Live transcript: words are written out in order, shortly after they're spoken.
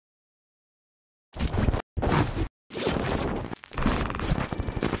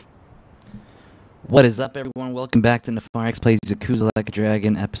What is up, everyone? Welcome back to Nepharix Plays Yakuza Like a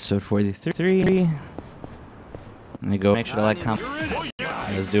Dragon, episode 43. Let me go make sure to like, comment.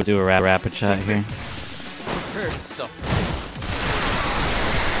 Let's do a rapid chat here.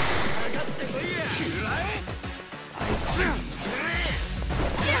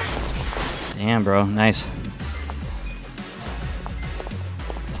 Damn, bro, nice.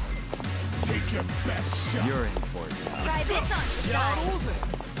 Take your best shot. You're in for it. Try this on the side.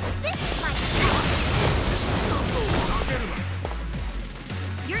 This is my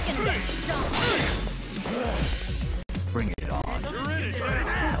You're gonna get stoned. Bring it on. You're in it.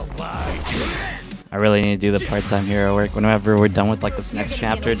 I really need to do the part-time hero work. Whenever we're done with like this next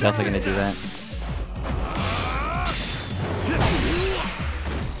chapter, definitely gonna do that.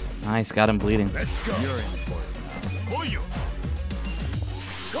 Nice, got him bleeding. Let's go. You're in for it.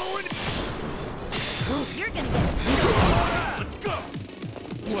 You're gonna get Let's go.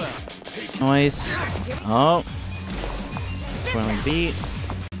 Well, take Nice. Oh. Twirling beat.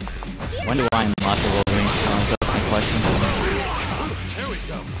 When do I unlock the Wolverine? Oh, that's my question. There we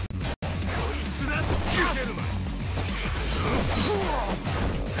go.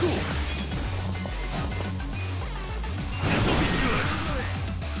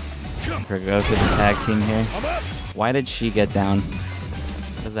 For go through the tag team here. Why did she get down?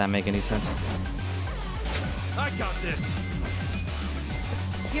 Does that make any sense? I got this.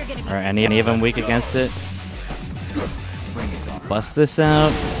 You're gonna be Are any of them weak against it? Bring it on. Bust this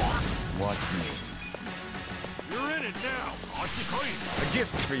out. Watch me. You're in it now. A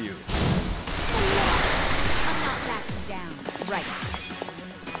gift for you. I'm not backing down. Right.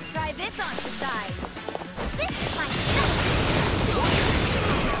 Try this on the side. This is my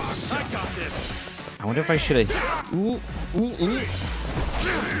I got this. I wonder if I should have. Ooh.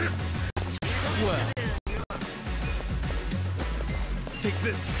 Well. Take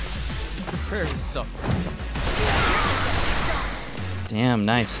this. Prepare to suffer. Damn,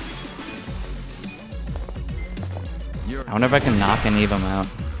 nice. I wonder if I can knock any of them out.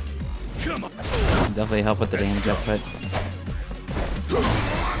 Come on. Definitely help with the damage output.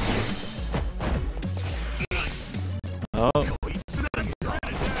 Oh.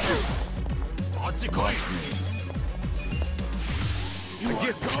 A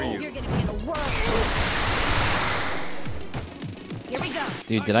gift for you. You're gonna be in a whirl. Here we go.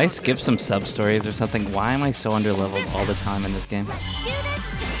 Dude, did I skip some sub-stories or something? Why am I so under-leveled all the time in this game? Let's do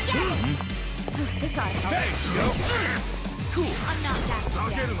this together. This ought to help. Cool. I'm not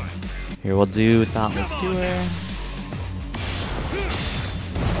backing down. Here, we'll do Thoughtless Doer.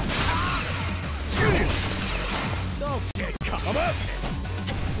 Okay, come up.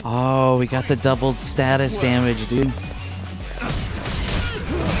 Oh, we got the doubled status damage, dude.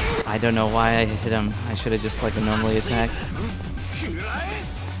 I don't know why I hit him. I should have just like normally attacked.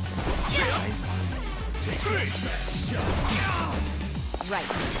 Right.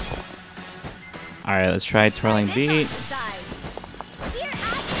 Alright, let's try Twirling This on Beat. the side. Here I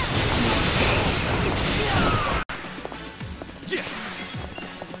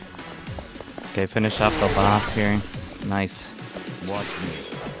Okay, finish off the boss here. Nice. Watch me.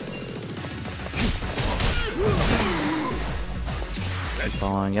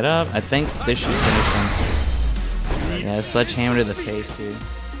 Following it up. I think this should finish him. Yeah, sledgehammer to the face, dude.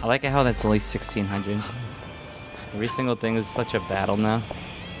 I like how that's only 1600. Every single thing is such a battle now.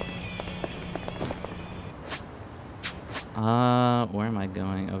 Where am I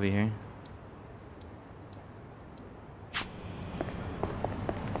going? Over here?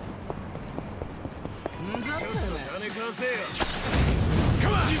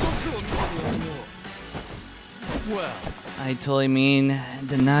 Well, I totally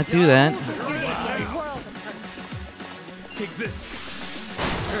did not do that. You're gonna get a whirl of hurt. take this.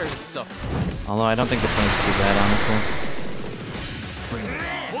 Prepare to suffer. Although I don't think this one's too bad, honestly. Bring it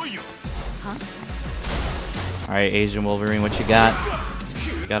on. Huh? Alright, Asian Wolverine, what you got?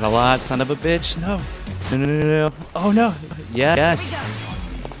 You got a lot, son of a bitch. No. No. Oh no. Yeah, yes.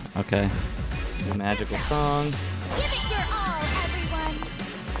 Okay. The magical song. Give it your all, everyone.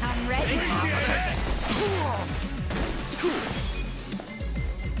 I'm ready.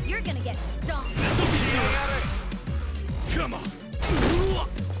 You're gonna get stomped. Come on.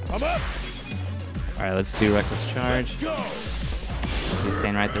 Come up. Alright, let's do Reckless Charge. Go. He's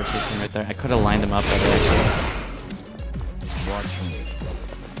staying right there, he's staying right there. I could have lined him up better, actually. Watch me.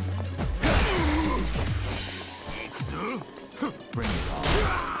 Bring it on.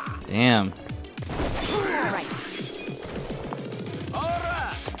 Damn. Right.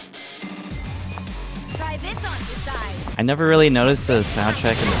 Try this on the side. I never really noticed the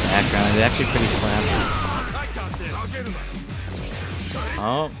soundtrack in the background. It's actually pretty slap. I got this. I'll get him.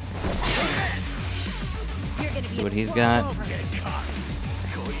 Oh. gonna See be what a he's got.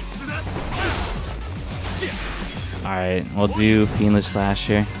 Alright, we'll do Fiendless Slash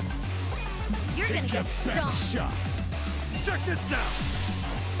here. You're gonna get stomped. Check this out.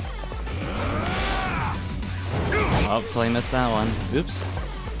 Oh, totally missed that one. Oops.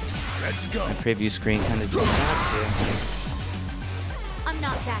 Let's go. My preview screen kind of jumped out too. I'm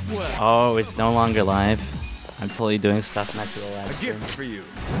not that well. Oh, it's no longer live. I'm fully doing stuff next to the live A stream. gift for you.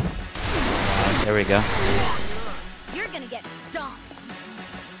 There we go. You're gonna get stomped.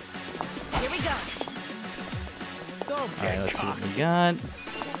 Here we go. Alright, let's see what we got.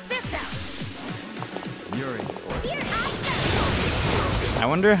 This out. You're in for it. Here I I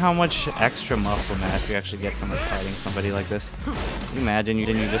wonder how much extra muscle mass you actually get from like, fighting somebody like this. Can you imagine you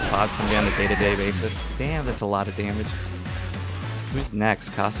just fought somebody on a day-to-day basis? Damn, that's a lot of damage. Who's next?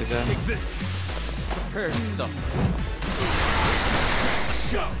 Kasuga? Take this. Prepare to suffer.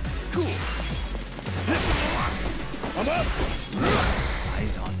 Show. Cool. I'm up.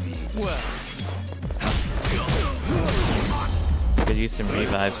 Eyes on me. Well. Could use some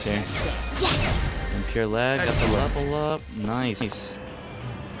revives here. And pure lag, got the level up. Nice.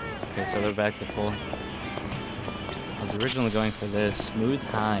 Okay, so they're back to full. I was originally going for this. Smooth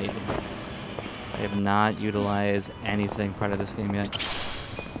Hide. I have not utilized anything part of this game yet.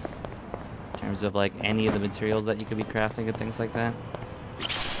 In terms of like any of the materials that you could be crafting and things like that.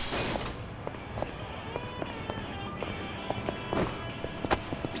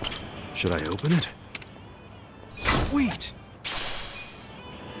 Should I open it? Sweet.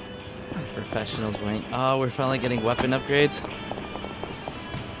 Professionals wing. Oh, we're finally getting weapon upgrades.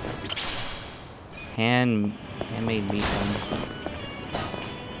 Handmade meat one.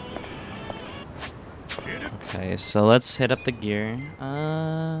 Okay, so let's hit up the gear. If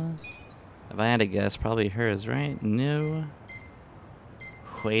I had to guess, probably hers, right? No.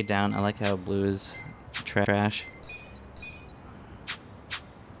 Way down. I like how blue is trash.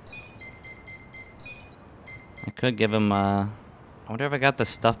 I could give him, I wonder if I got the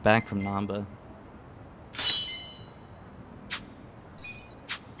stuff back from Namba.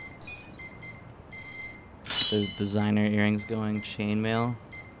 The designer earrings going, chainmail,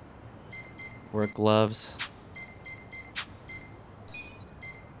 work gloves.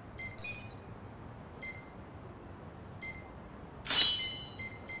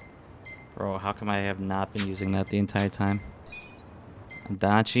 Bro, how come I have not been using that the entire time?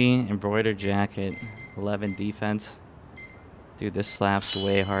 Adachi, embroidered jacket, 11 defense. Dude, this slaps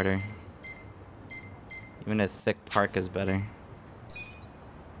way harder. Even a thick parka is better.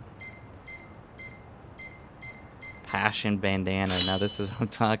 Passion bandana. Now this is what I'm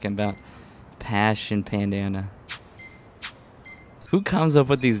talking about. Passion bandana. Who comes up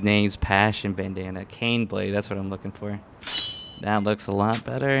with these names? Passion bandana. Cane blade. That's what I'm looking for. That looks a lot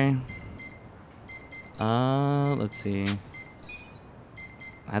better. Let's see.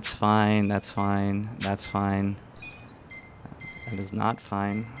 That's fine. That's fine. That's fine. That is not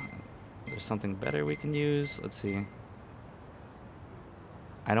fine. There's something better we can use. Let's see.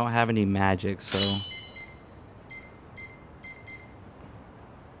 I don't have any magic, so...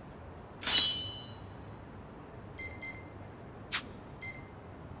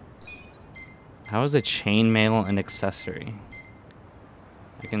 How is a chainmail an accessory?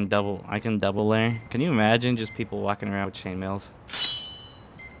 I can double layer. Can you imagine just people walking around with chainmails?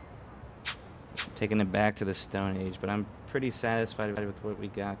 Taking it back to the Stone Age, but I'm pretty satisfied with what we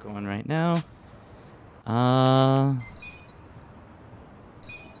got going right now. I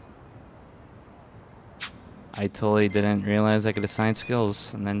totally didn't realize I could assign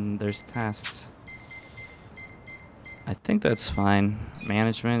skills, and then there's tasks. I think that's fine.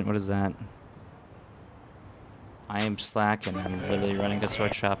 Management, what is that? I am slacking. I'm literally running a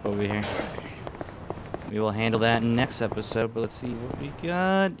sweatshop over here. We will handle that in next episode, but let's see what we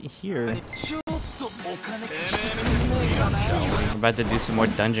got here. We're about to do some more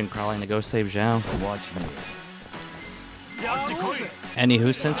dungeon crawling to go save Zhao. Watch me.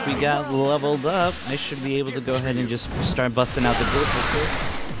 Anywho, since we got leveled up, I should be able to go ahead and just start busting out the dual pistols.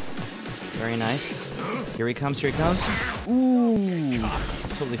 Very nice. Here he comes, here he comes. Ooh,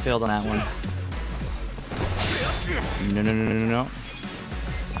 totally failed on that one. No, no, no, no, no, no.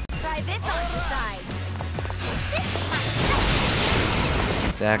 Try this on the side.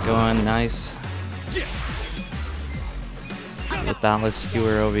 Get that going, nice. The Thoughtless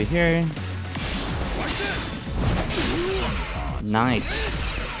Skewer over here. Nice.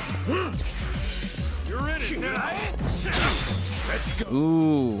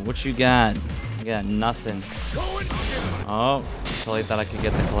 Ooh, what you got? I got nothing. Oh, totally thought I could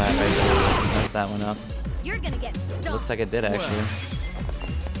get the collab right there. Messed that one up. You're gonna get stomped. Looks like it did actually.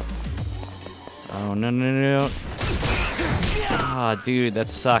 Oh, no, no, no. Ah, oh, dude, that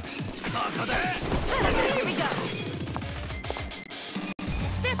sucks. Here we go.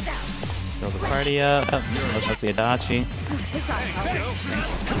 Fist out. Fill the party up. That's the Adachi. This ought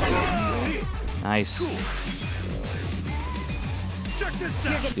Nice. Check this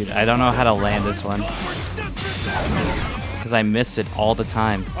out. Dude, I don't know how to land this one. Because I miss it all the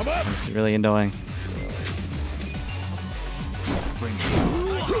time. It's really annoying. I'm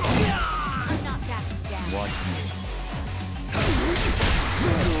not backing down. Watch me.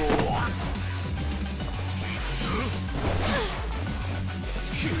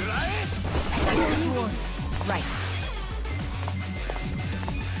 Right.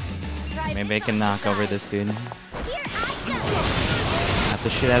 Try Maybe I this can on knock the over side. this dude. Here I go. Tap the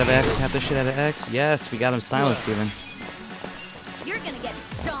shit out of X, tap the shit out of X. Yes, we got him silenced even. You're gonna get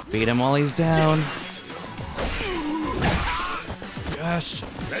stomped. Beat him while he's down. Yes,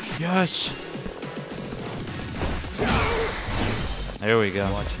 yes. There we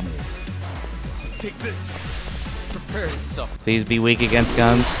go. Watch me. Take this. Prepare yourself. Please be weak against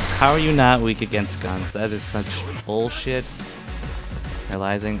guns. How are you not weak against guns? That is such bullshit.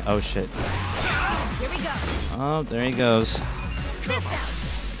 Realizing, oh shit. Here we go. Oh, there he goes. Fist out.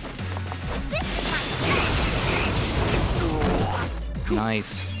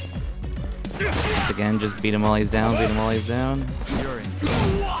 Nice. Once again, just beat him while he's down, beat him while he's down. You're in.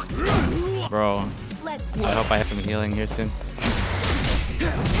 Bro, Let's I hope I have some healing here soon.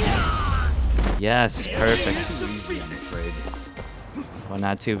 Yes, perfect. Easy, I'm afraid. Well,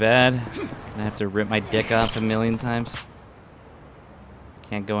 not too bad. I have to rip my dick off a million times.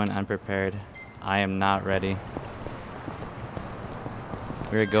 Can't go in unprepared. I am not ready.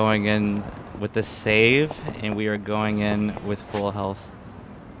 We're going in with the save, and we are going in with full health.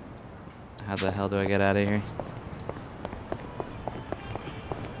 How the hell do I get out of here?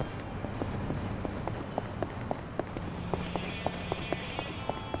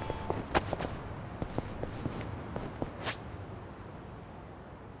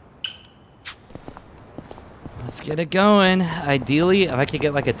 Let's get it going. Ideally, if I could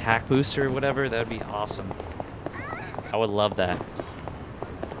get like a attack boost or whatever, that would be awesome. I would love that.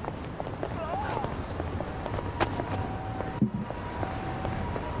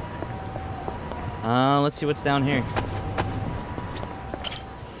 Let's see what's down here.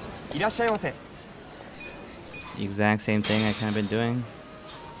 The exact same thing I kind of been doing.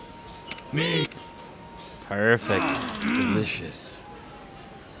 Me. Perfect. Delicious.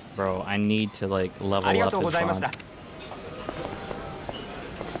 Bro, I need to like level up this bond.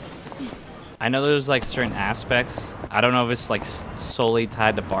 I know there's like certain aspects. I don't know if it's like solely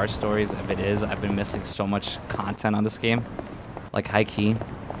tied to bar stories. If it is, I've been missing so much content on this game. Like high key.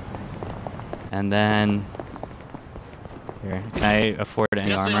 And then here, can I afford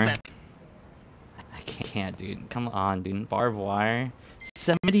any armor? I can't, dude. Come on, dude. Barbed wire.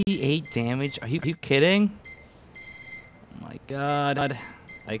 78 damage. Are you kidding? Oh my god.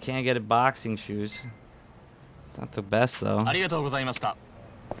 I can't get boxing shoes. It's not the best though.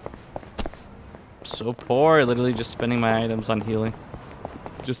 So poor, literally just spending my items on healing.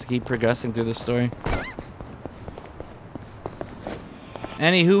 Just to keep progressing through the story.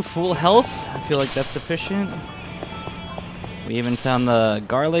 Anywho, full health. I feel like that's sufficient. We even found the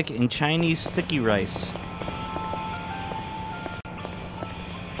garlic and Chinese sticky rice.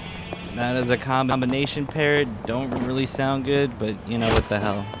 That is a combination pair. Don't really sound good, but you know what the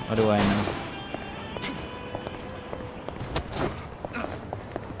hell. What do I know?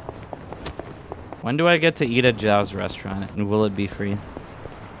 When do I get to eat at Zhao's restaurant, and will it be free?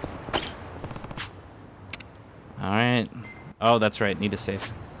 Alright. Oh, that's right. Need to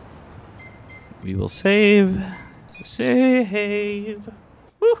save. We will save. Save.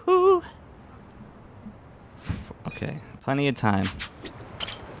 Woohoo! Okay. Plenty of time.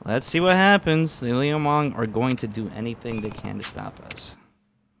 Let's see what happens. The Liumang are going to do anything they can to stop us.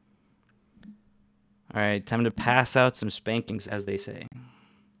 Alright, time to pass out some spankings, as they say.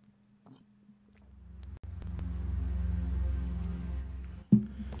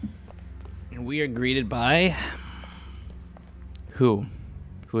 And we are greeted by... Who?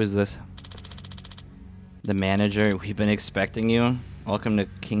 Who is this? The manager. We've been expecting you. Welcome to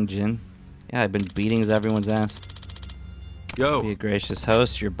King Jin. Yeah, I've been beating everyone's ass. Yo. Be a gracious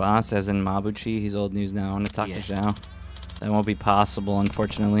host. Your boss, as in Mabuchi, he's old news now. I want to talk to Zhao. That won't be possible,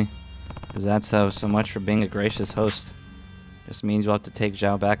 unfortunately. Because that's so much for being a gracious host. Just means we'll have to take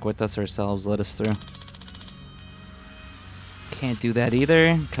Zhao back with us ourselves. Let us through. Can't do that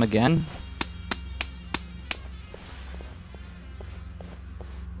either. Come again.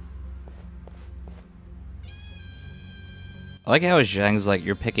 I like how Zhang's like,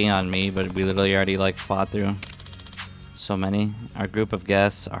 you're picking on me, but we literally already like fought through so many. Our group of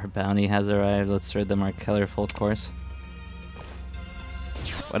guests, our bounty has arrived. Let's serve them our colorful course.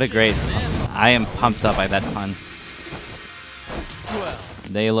 What a great... I am pumped up by that pun.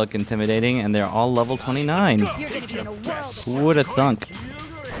 They look intimidating, and they're all level 29. Who would have thunk?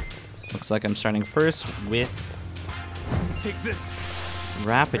 Looks like I'm starting first with... Take this.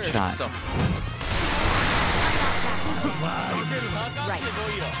 Rapid shot. Right.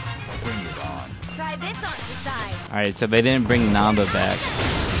 Try this on the side. Alright, so they didn't bring Namba back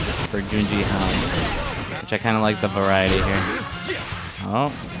for Junji Hound, which I kind of like the variety here.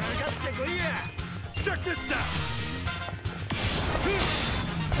 Oh. Check this out.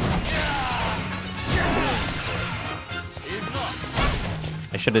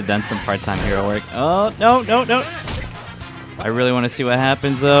 I should have done some part-time hero work. Oh, no, no, no. I really want to see what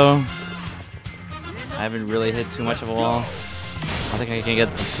happens, though. I haven't really hit too much of a wall. I think I can get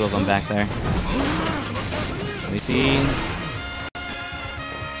the two of them back there. Let me see.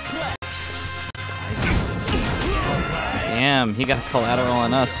 Damn, he got collateral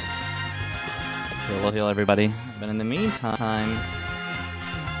on us. Okay, we'll heal everybody. But in the meantime...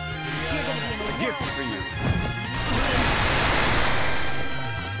 Gift for you.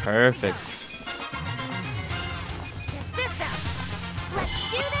 Perfect. This out.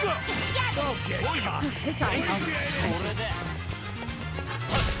 Let's do this together. Sorry.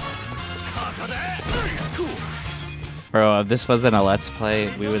 Bro, if this wasn't a Let's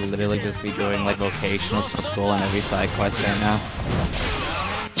Play, we would literally just be doing like vocational school on every side quest right now.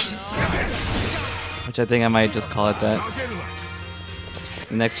 Which I think I might just call it that.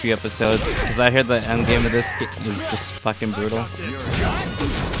 The next few episodes, because I heard the end game of this is just fucking brutal.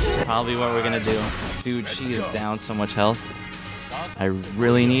 Probably what we're gonna do. Dude, she is down so much health. I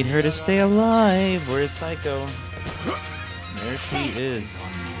really need her to stay alive. Where's Psycho? There she is.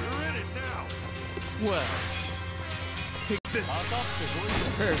 You're in it now. Well, take this.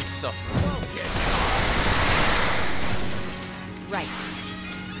 Right.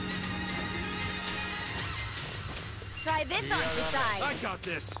 Try this on the side. I got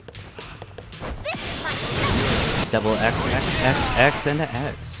this. This is my stuff. Double X, X, X, X, and a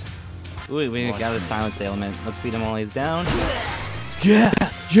X. Ooh, we got a silence ailment. Let's beat him while he's down. Yeah,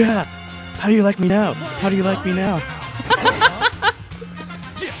 yeah. How do you like me now? How do you like me now?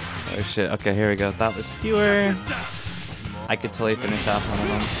 Oh shit. Okay, here we go. Thoughtless skewer. I could totally finish off one of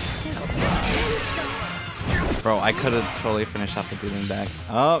them. Bro, I could have totally finished off the beating back.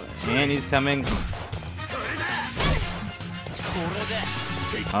 Oh, and he's coming.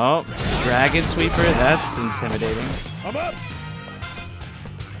 Oh, Dragon Sweeper. That's intimidating. I'm up.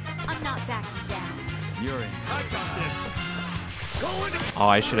 I'm not backing down. You're in. I got this. Go into. Oh,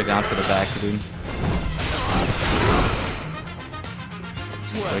 I should have gone for the back, dude.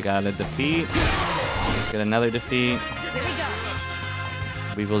 We got a defeat. Get another defeat. Here we go.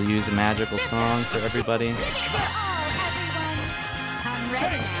 We will use a magical song for everybody. All, everyone. I'm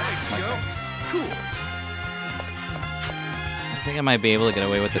ready now. Cool. I think I might be able to get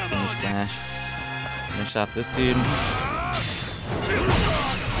away with the finish slash. Finish off this dude.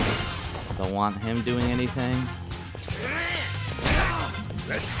 Don't want him doing anything.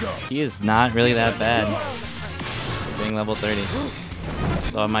 Let's go. He is not really that bad for being level 30.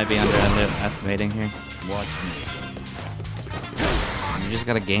 Though I might be underestimating here. Watch me. You just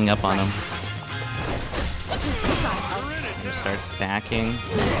gotta gang up on him. Just start stacking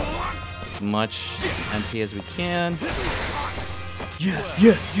as much MP as we can. Yeah,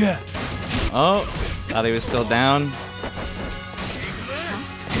 yeah, yeah. Oh, thought he was still down.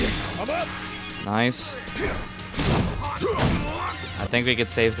 Nice. I think we could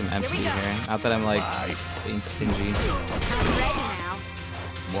save some MP here. Not that I'm like being stingy. I'm ready now.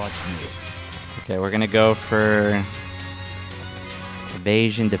 Watch me. Okay, we're gonna go for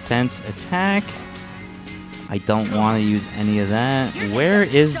evasion, defense, attack. I don't want to use any of that. Where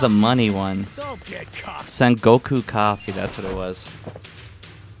is the money one? Don't get caught. Sengoku Coffee, that's what it was.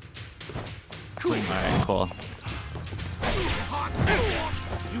 Alright, cool.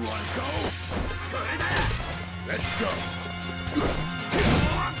 You want to go? Let's go.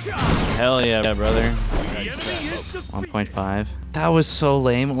 Hell yeah, brother. 1.5. That was so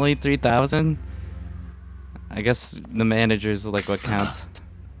lame, only 3,000? I guess the manager's like what counts.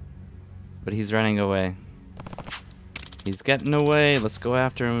 But he's running away. He's getting away. Let's go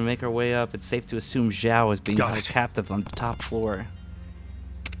after him and make our way up. It's safe to assume Zhao is being held captive on the top floor.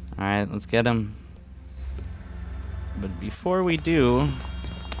 Alright, let's get him. But before we do,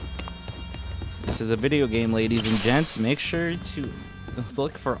 this is a video game, ladies and gents. Make sure to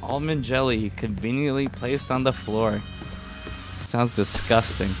look for almond jelly conveniently placed on the floor. Sounds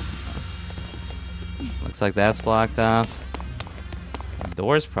disgusting. Looks like that's blocked off. The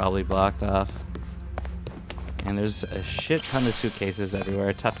door's probably blocked off. And there's a shit ton of suitcases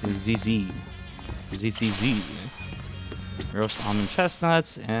everywhere. Top of ZZ. ZZZ. Roast almond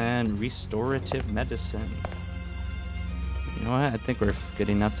chestnuts and restorative medicine. You know what? I think we're good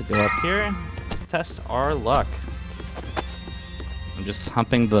enough to go up here. Let's test our luck. I'm just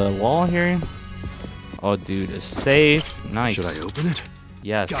humping the wall here. Oh, dude, a safe. Nice. Should I open it?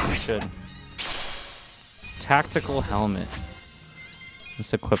 Yes, you should. Tactical helmet.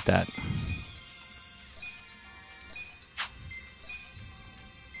 Let's equip that.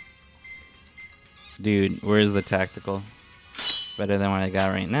 Dude, where's the tactical? Better than what I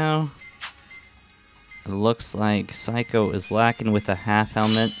got right now. It looks like Psycho is lacking with a half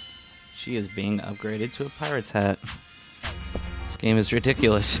helmet. She is being upgraded to a pirate's hat. This game is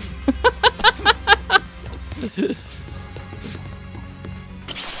ridiculous.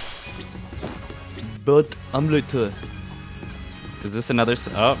 But omelette. Is this another?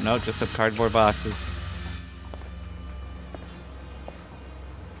 Oh no, just some cardboard boxes.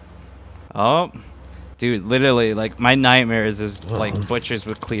 Oh, dude, literally, like my nightmare is like butchers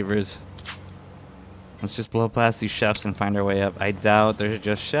with cleavers. Let's just blow past these chefs and find our way up. I doubt they're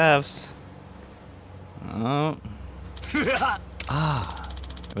just chefs. Oh.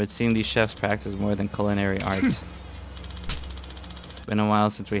 It would seem these chefs practice more than culinary arts. It's been a while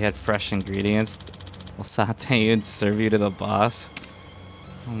since we had fresh ingredients. We'll saute you and serve you to the boss.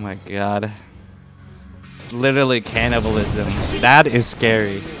 Oh my god. It's literally cannibalism. That is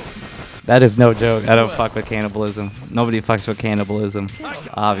scary. That is no joke. I don't fuck with cannibalism. Nobody fucks with cannibalism.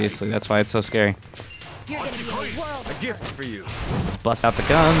 Obviously, that's why it's so scary. You're gonna be a world. A gift for you. Let's bust out the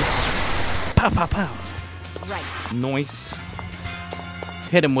guns. Pow, pow, pow. Right. Noise.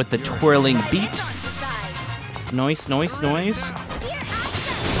 Hit him with the twirling beat. Noise, noise, noise.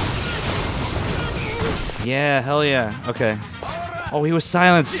 Yeah, hell yeah. Okay. Oh, he was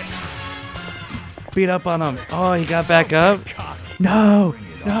silenced. Beat up on him. Oh, he got back up. No,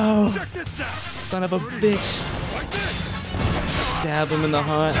 no. Son of a bitch. Stab him in the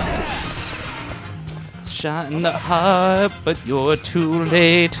heart. Shot in the heart, but you're too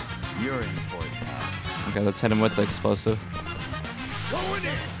late. You're in for it now. Okay, let's hit him with the explosive.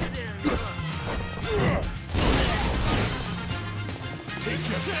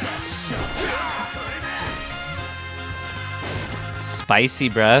 Spicy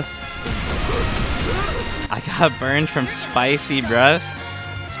breath. I got burned from spicy breath.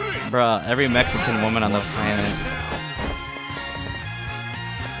 Bruh, every Mexican woman on the planet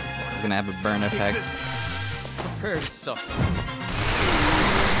is gonna have a burn effect. Prepare to suffer.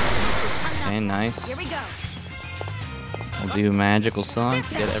 Okay, nice. Here we go. We'll do magical song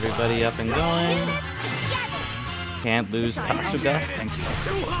to get everybody up and going. Can't lose Kasuga.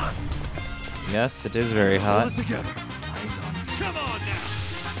 Yes, it is very hot. Come on now.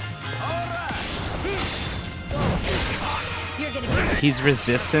 You're gonna be He's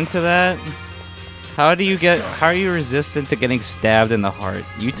resistant to that? How are you resistant to getting stabbed in the heart?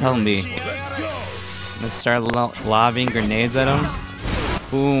 You tell me. Let's start lobbing grenades at him.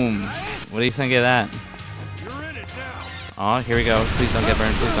 Boom. What do you think of that? You're in it now. Oh, here we go. Please don't get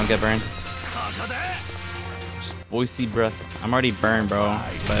burned. Please don't get burned. Spicy breath. I'm already burned, bro.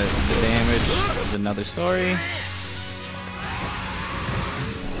 But the damage is another story.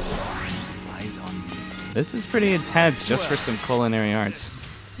 This is pretty intense just for some culinary arts.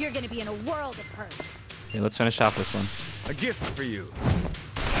 You're gonna be in a world of hurt. Okay, let's finish off this one. A gift for you.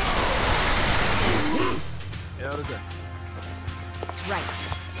 Right.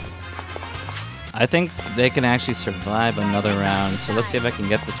 I think they can actually survive another round, so let's see if I can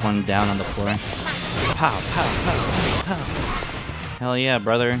get this one down on the floor. Pow, pow, pow, pow. Hell yeah,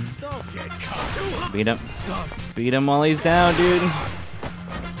 brother. Beat him. Beat him while he's down, dude.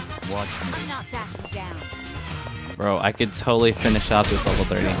 Watch me. I'm not backing down. Bro, I could totally finish out this level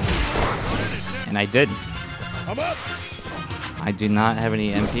 30. And I did. I'm up. I do not have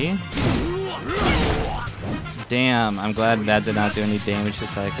any MP. Damn, I'm glad that did not do any damage to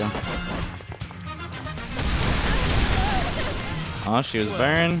Psycho. Oh, she was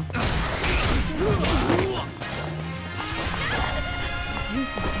burned.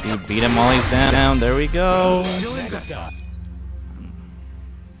 You beat him while he's down. There we go.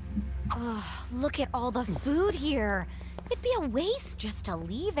 Ugh, look at all the food here. It'd be a waste just to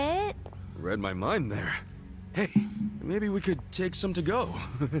leave it. Read my mind there. Hey, maybe we could take some to go.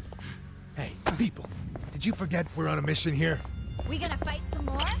 Hey, people, did you forget we're on a mission here? We gonna fight some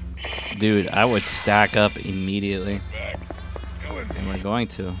more? Dude, I would stack up immediately. And we're going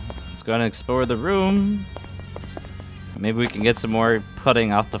to. Let's go ahead and explore the room. Maybe we can get some more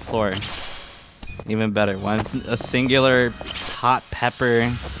pudding off the floor. Even better. A singular hot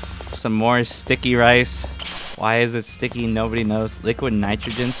pepper. Some more sticky rice. Why is it sticky? Nobody knows. Liquid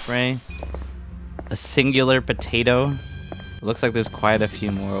nitrogen spray. A singular potato. It looks like there's quite a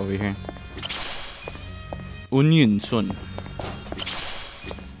few more over here. Onion sun.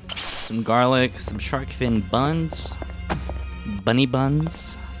 Some garlic. Some shark fin buns. Bunny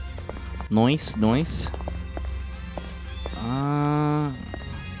buns. Nice.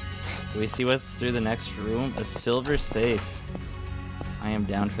 Do we see what's through the next room? A silver safe. I am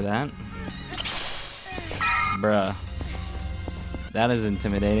down for that. Bruh. That is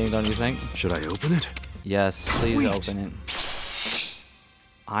intimidating, don't you think? Should I open it? Yes, please open it.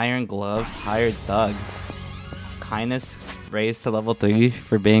 Iron gloves, hired thug. Kindness raised to level 3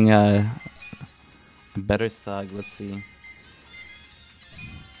 for being a better thug. Let's see.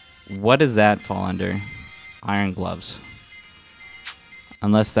 What does that fall under? Iron gloves.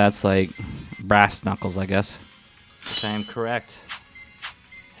 Unless that's like brass knuckles, I guess. Which I am correct.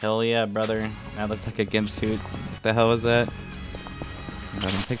 Hell yeah, brother. That looked like a gimp suit. What the hell was that? Go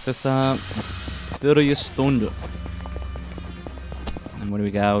ahead and pick this up. Mysterious stone. And what do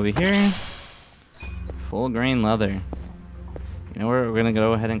we got over here? Full grain leather. You know what? We're gonna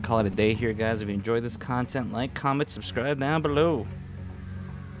go ahead and call it a day here, guys. If you enjoyed this content, like, comment, subscribe down below.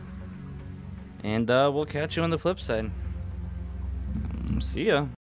 And we'll catch you on the flip side. See ya.